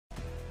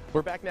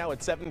We're back now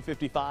at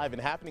 7:55,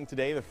 and happening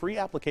today, the free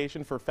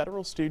application for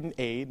federal student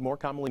aid, more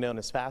commonly known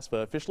as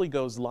FAFSA, officially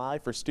goes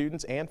live for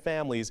students and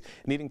families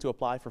needing to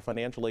apply for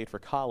financial aid for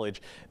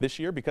college. This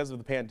year, because of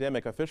the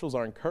pandemic, officials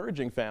are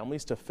encouraging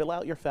families to fill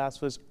out your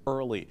FAFSAs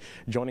early.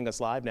 Joining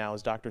us live now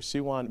is Dr.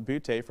 Suwan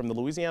Butte from the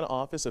Louisiana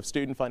Office of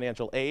Student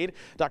Financial Aid.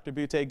 Dr.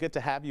 Butte, good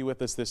to have you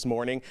with us this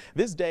morning.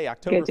 This day,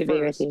 October 1st, good to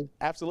be with you.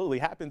 Absolutely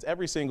happens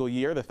every single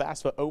year. The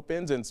FAFSA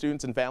opens and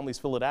students and families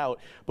fill it out.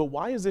 But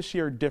why is this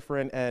year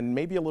different and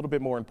maybe a little bit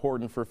more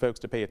important for folks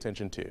to pay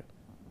attention to?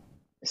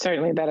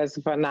 Certainly, that is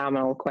a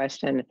phenomenal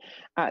question.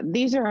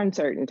 These are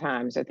uncertain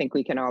times. I think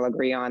we can all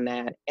agree on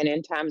that. And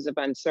in times of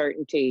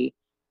uncertainty,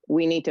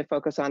 we need to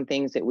focus on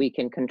things that we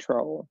can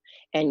control.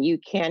 And you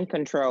can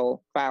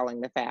control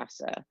filing the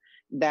FAFSA.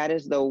 That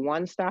is the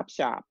one-stop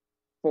shop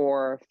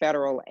for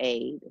federal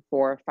aid,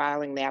 for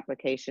filing the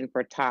application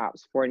for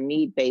TOPS, for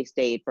need-based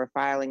aid, for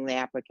filing the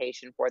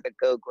application for the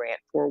GO grant,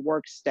 for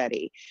work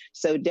study.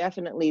 So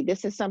definitely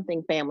this is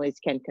something families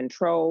can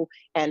control,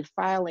 and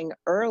filing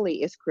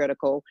early is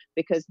critical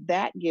because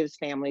that gives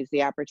families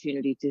the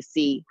opportunity to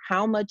see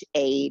how much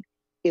aid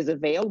is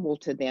available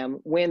to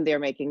them when they're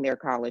making their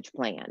college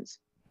plans.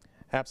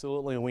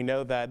 Absolutely, and we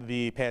know that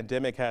the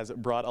pandemic has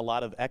brought a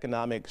lot of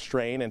economic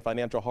strain and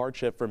financial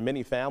hardship for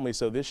many families.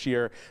 So this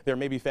year, there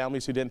may be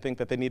families who didn't think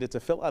that they needed to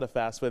fill out a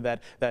FAFSA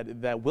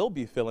that will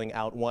be filling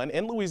out one.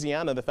 In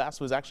Louisiana, the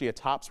FAFSA was actually a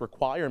TOPS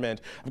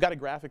requirement. I've got a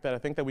graphic that I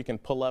think that we can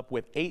pull up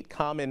with 8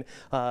 common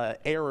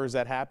errors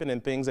that happen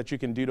and things that you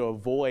can do to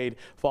avoid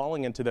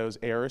falling into those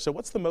errors. So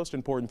what's the most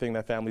important thing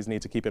that families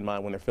need to keep in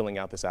mind when they're filling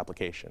out this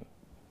application?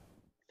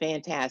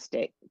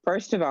 Fantastic.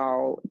 First of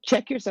all,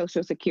 check your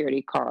Social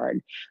Security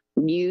card.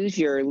 Use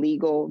your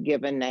legal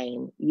given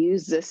name.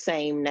 Use the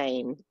same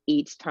name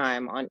each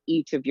time on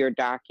each of your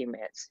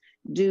documents.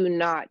 Do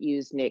not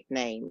use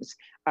nicknames.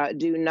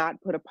 Do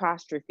not put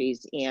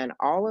apostrophes in.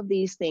 All of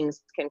these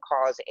things can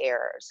cause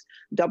errors.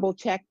 Double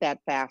check that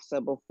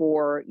FAFSA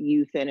before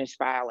you finish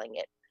filing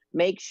it.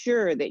 Make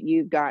sure that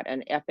you've got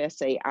an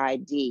FSA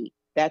ID.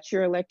 That's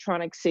your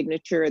electronic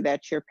signature.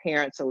 That's your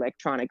parent's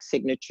electronic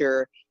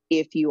signature.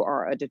 If you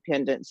are a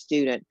dependent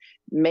student,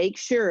 make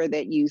sure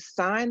that you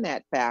sign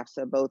that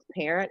FAFSA, both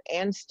parent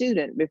and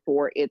student,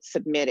 before it's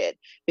submitted.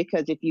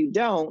 Because if you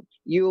don't,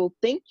 you'll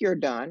think you're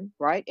done,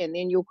 right? And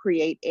then you'll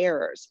create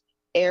errors.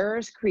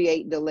 Errors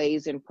create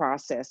delays in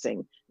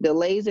processing.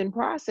 Delays in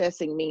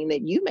processing mean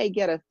that you may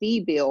get a fee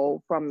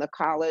bill from the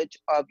college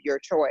of your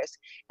choice,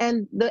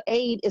 and the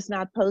aid is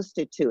not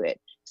posted to it.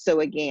 So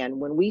again,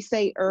 when we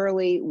say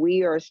early,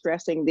 we are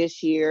stressing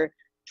this year,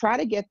 try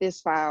to get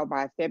this filed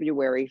by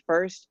February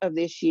 1st of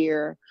this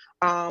year.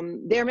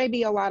 There may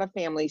be a lot of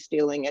families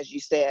stealing, as you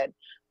said.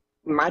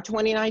 My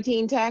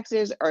 2019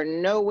 taxes are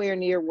nowhere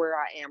near where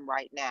I am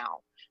right now.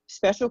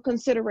 Special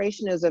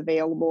consideration is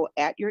available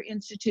at your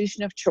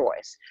institution of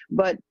choice,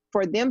 but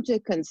for them to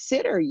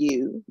consider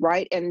you,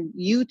 right, and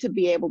you to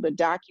be able to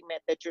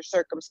document that your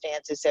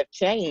circumstances have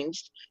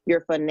changed,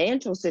 your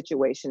financial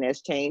situation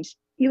has changed,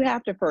 you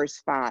have to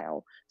first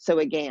file. So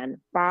again,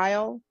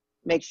 file.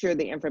 Make sure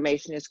the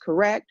information is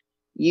correct.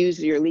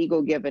 Use your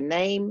legal given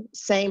name,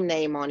 same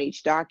name on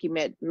each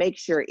document. Make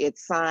sure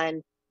it's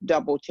signed.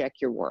 Double check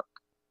your work.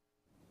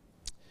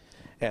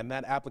 And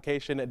that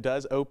application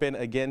does open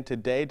again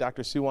today.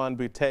 Dr. Suwan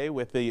Butte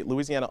with the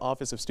Louisiana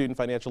Office of Student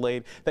Financial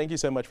Aid. Thank you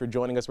so much for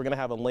joining us. We're going to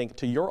have a link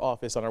to your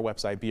office on our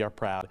website,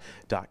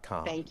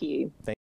 beourproud.com. Thank you.